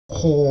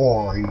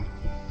Hoi.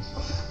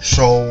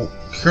 So,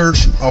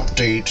 here's an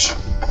update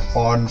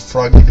on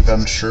Froggy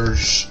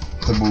Adventures,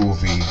 the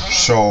movie.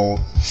 So,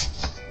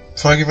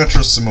 Froggy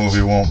Adventures, the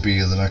movie won't be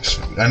the next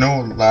video. I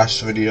know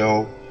last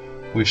video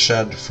we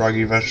said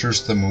Froggy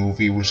Adventures, the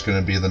movie was going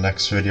to be the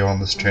next video on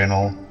this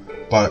channel,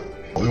 but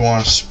we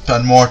want to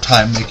spend more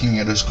time making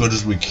it as good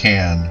as we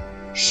can.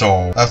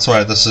 So, that's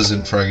why this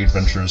isn't Froggy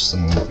Adventures, the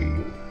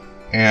movie.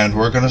 And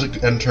we're going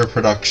to enter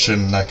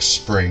production next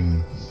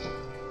spring,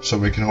 so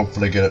we can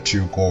hopefully get it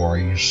to you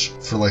guys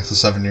for like the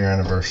 7-year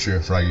anniversary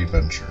of Froggy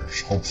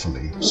Adventures,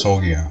 hopefully. So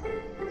yeah.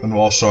 And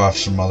we'll also have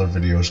some other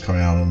videos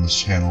coming out on this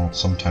channel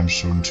sometime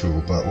soon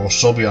too, but we'll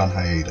still be on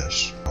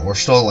hiatus. We're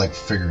still like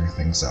figuring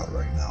things out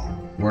right now.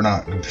 We're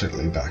not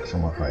completely back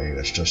from our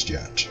hiatus just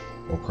yet.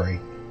 Okay?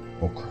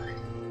 Okay.